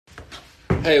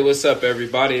Hey, what's up,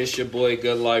 everybody? It's your boy,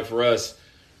 Good Life Russ.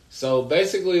 So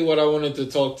basically what I wanted to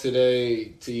talk today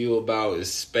to you about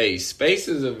is space. Space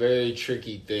is a very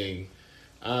tricky thing.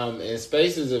 And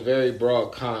space is a very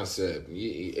broad concept.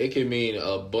 It can mean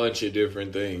a bunch of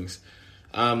different things.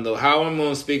 How I'm going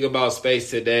to speak about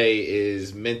space today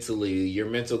is mentally, your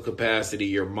mental capacity,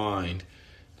 your mind.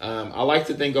 I like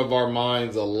to think of our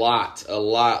minds a lot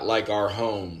like our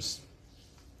homes.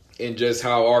 And just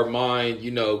how our mind,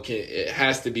 it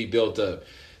has to be built up.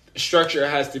 Structure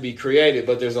has to be created,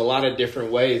 but there's a lot of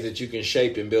different ways that you can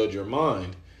shape and build your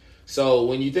mind. So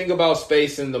when you think about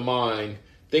space in the mind,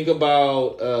 think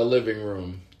about a living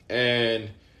room. And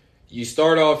you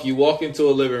start off, you walk into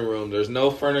a living room. There's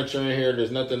no furniture in here. There's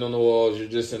nothing on the walls. You're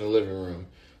just in a living room.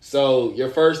 So your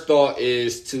first thought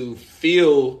is to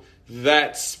fill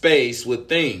that space with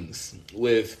things,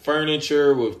 with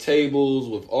furniture, with tables,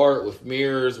 with art, with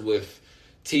mirrors, with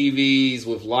TVs,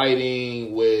 with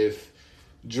lighting, with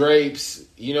drapes.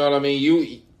 You know what I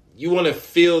mean? You want to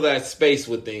fill that space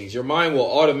with things. Your mind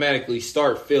will automatically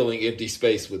start filling empty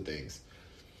space with things.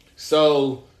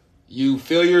 So you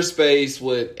fill your space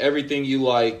with everything you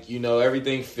like.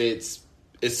 Everything fits.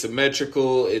 It's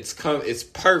symmetrical. It's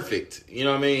perfect. You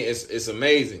know what I mean? It's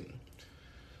amazing.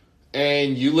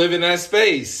 And you live in that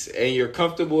space and you're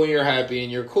comfortable and you're happy and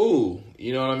you're cool.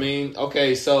 You know what I mean?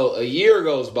 Okay, so a year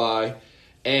goes by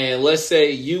and let's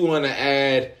say you want to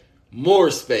add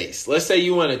more space. Let's say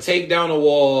you want to take down a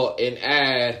wall and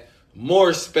add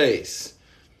more space.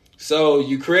 So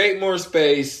you create more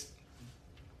space.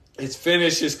 It's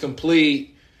finished. It's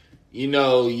complete. You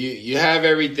have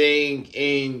everything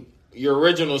in your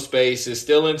original space. It's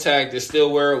still intact. It's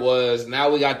still where it was. Now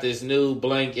we got this new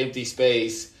blank empty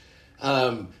space.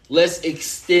 Let's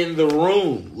extend the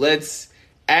room. Let's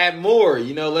add more.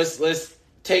 Let's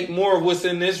take more of what's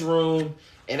in this room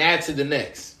and add to the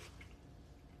next.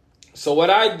 So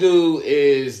what I do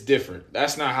is different.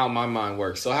 That's not how my mind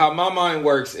works. So how my mind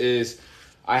works is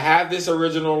I have this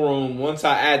original room. Once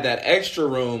I add that extra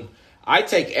room, I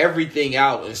take everything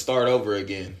out and start over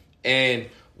again and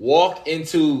walk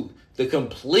into the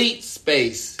complete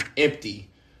space empty.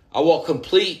 I walk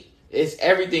complete.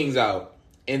 Everything's out.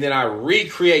 And then I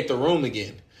recreate the room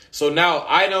again. So now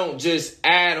I don't just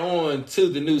add on to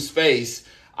the new space.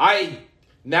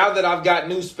 Now that I've got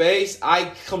new space,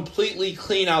 I completely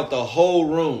clean out the whole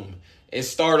room and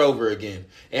start over again.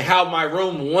 And how my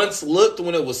room once looked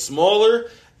when it was smaller,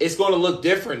 it's going to look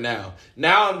different now.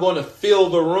 Now I'm going to fill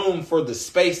the room for the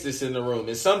space that's in the room.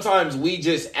 And sometimes we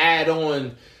just add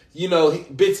on,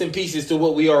 bits and pieces to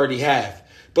what we already have.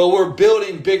 But we're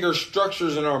building bigger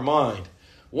structures in our mind.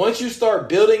 Once you start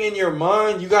building in your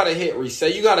mind, you got to hit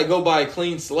reset. You got to go by a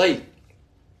clean slate.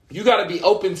 You got to be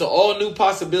open to all new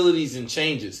possibilities and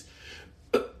changes.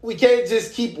 We can't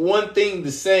just keep one thing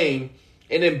the same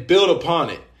and then build upon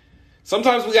it.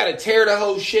 Sometimes we got to tear the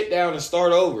whole shit down and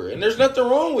start over. And there's nothing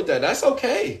wrong with that. That's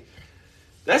okay.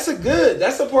 That's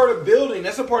a part of building.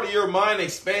 That's a part of your mind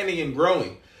expanding and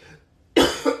growing.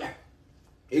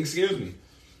 Excuse me.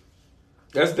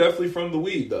 That's definitely from the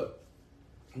weed, though.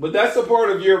 But that's a part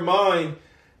of your mind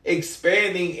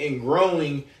expanding and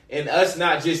growing and us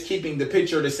not just keeping the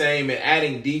picture the same and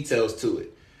adding details to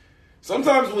it.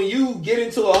 Sometimes when you get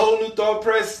into a whole new thought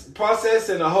process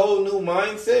and a whole new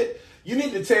mindset, you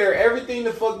need to tear everything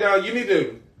the fuck down. You need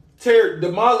to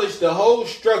demolish the whole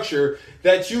structure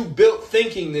that you built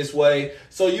thinking this way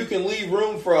so you can leave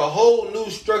room for a whole new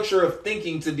structure of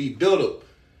thinking to be built up.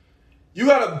 You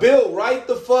got to build right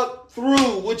the fuck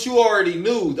through what you already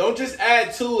knew. Don't just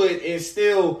add to it and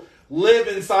still live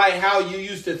inside how you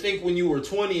used to think when you were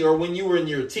 20 or when you were in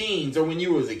your teens or when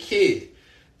you was a kid.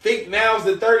 Think now as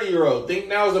a 30-year-old. Think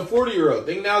now as a 40-year-old.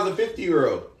 Think now as a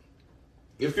 50-year-old.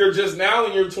 If you're just now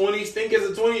in your 20s, think as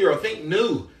a 20-year-old. Think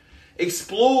new.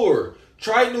 Explore.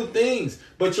 Try new things.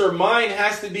 But your mind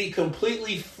has to be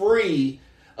completely free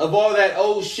of all that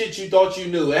old shit you thought you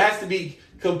knew. It has to be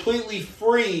completely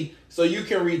free so you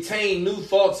can retain new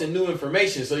thoughts and new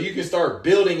information so you can start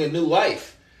building a new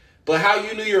life. But how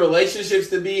you knew your relationships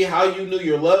to be, how you knew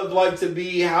your love life to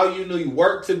be, how you knew your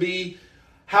work to be,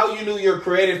 how you knew your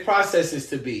creative processes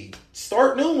to be.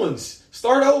 Start new ones.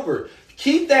 Start over.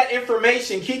 Keep that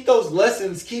information, keep those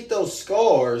lessons, keep those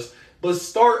scars, but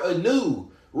start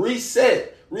anew.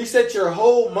 Reset. Reset your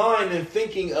whole mind and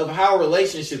thinking of how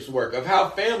relationships work, of how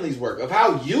families work, of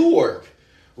how you work.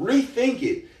 Rethink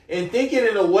it. And think it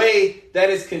in a way that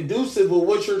is conducive with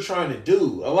what you're trying to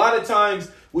do. A lot of times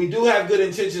we do have good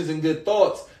intentions and good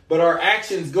thoughts, but our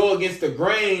actions go against the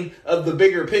grain of the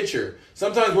bigger picture.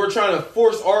 Sometimes we're trying to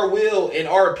force our will and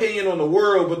our opinion on the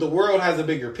world, but the world has a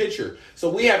bigger picture. So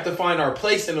we have to find our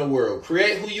place in the world.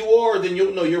 Create who you are, then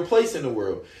you'll know your place in the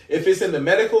world. If it's in the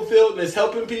medical field and it's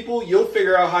helping people, you'll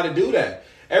figure out how to do that.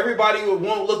 Everybody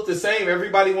won't look the same.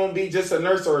 Everybody won't be just a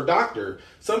nurse or a doctor.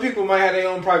 Some people might have their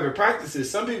own private practices.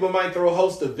 Some people might throw a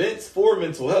host of events for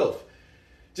mental health.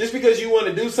 Just because you want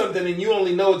to do something and you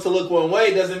only know it to look one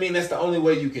way doesn't mean that's the only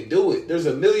way you can do it. There's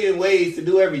a million ways to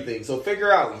do everything. So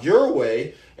figure out your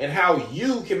way and how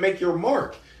you can make your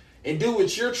mark and do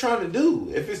what you're trying to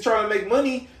do. If it's trying to make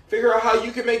money, figure out how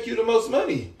you can make you the most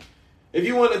money. If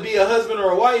you want to be a husband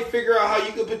or a wife, figure out how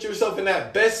you can put yourself in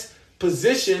that best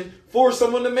position for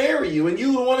someone to marry you and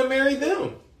you want to marry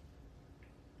them.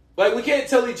 Like, we can't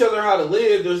tell each other how to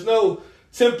live. There's no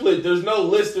template, there's no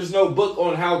list, there's no book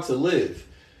on how to live.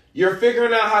 You're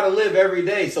figuring out how to live every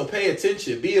day, so pay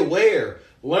attention, be aware,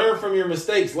 learn from your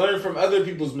mistakes, learn from other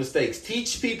people's mistakes,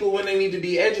 teach people when they need to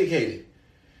be educated.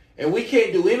 And we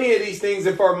can't do any of these things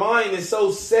if our mind is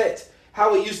so set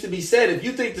how it used to be set. If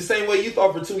you think the same way you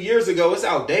thought for 2 years ago, it's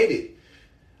outdated.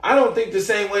 I don't think the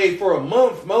same way for a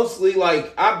month. Mostly,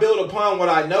 like, I build upon what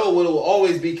I know. It will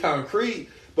always be concrete.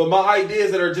 But my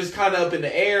ideas that are just kind of up in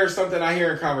the air, something I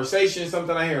hear in conversation,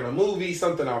 something I hear in a movie,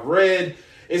 something I've read,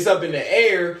 it's up in the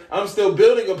air. I'm still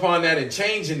building upon that and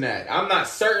changing that. I'm not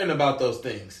certain about those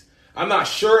things. I'm not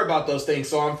sure about those things,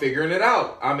 so I'm figuring it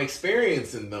out. I'm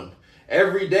experiencing them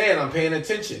every day, and I'm paying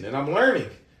attention, and I'm learning.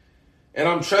 And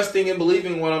I'm trusting and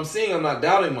believing what I'm seeing. I'm not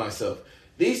doubting myself.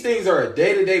 These things are a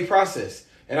day-to-day process.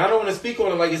 And I don't want to speak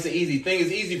on it like it's an easy thing.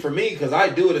 It's easy for me because I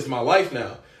do it. It's my life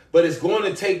now. But it's going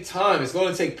to take time. It's going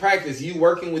to take practice. You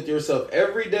working with yourself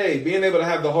every day, being able to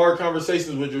have the hard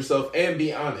conversations with yourself and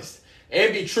be honest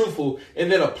and be truthful,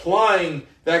 and then applying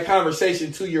that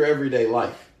conversation to your everyday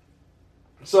life.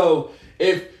 So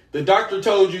if the doctor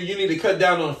told you need to cut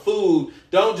down on food,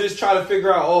 don't just try to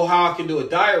figure out, how I can do a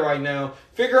diet right now.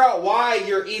 Figure out why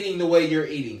you're eating the way you're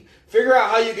eating. Figure out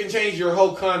how you can change your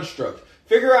whole construct.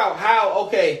 Figure out how,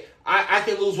 I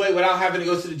can lose weight without having to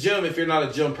go to the gym if you're not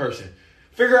a gym person.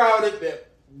 Figure out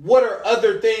what are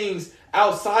other things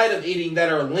outside of eating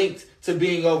that are linked to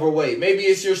being overweight. Maybe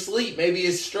it's your sleep. Maybe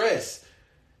it's stress.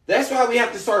 That's why we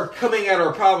have to start coming at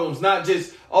our problems, not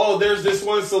just, there's this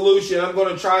one solution. I'm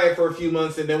going to try it for a few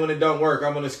months, and then when it don't work,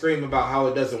 I'm going to scream about how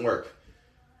it doesn't work.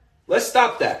 Let's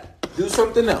stop that. Do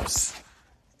something else.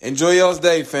 Enjoy y'all's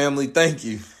day, family. Thank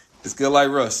you. It's Good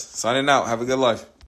Life Russ. Signing out. Have a good life.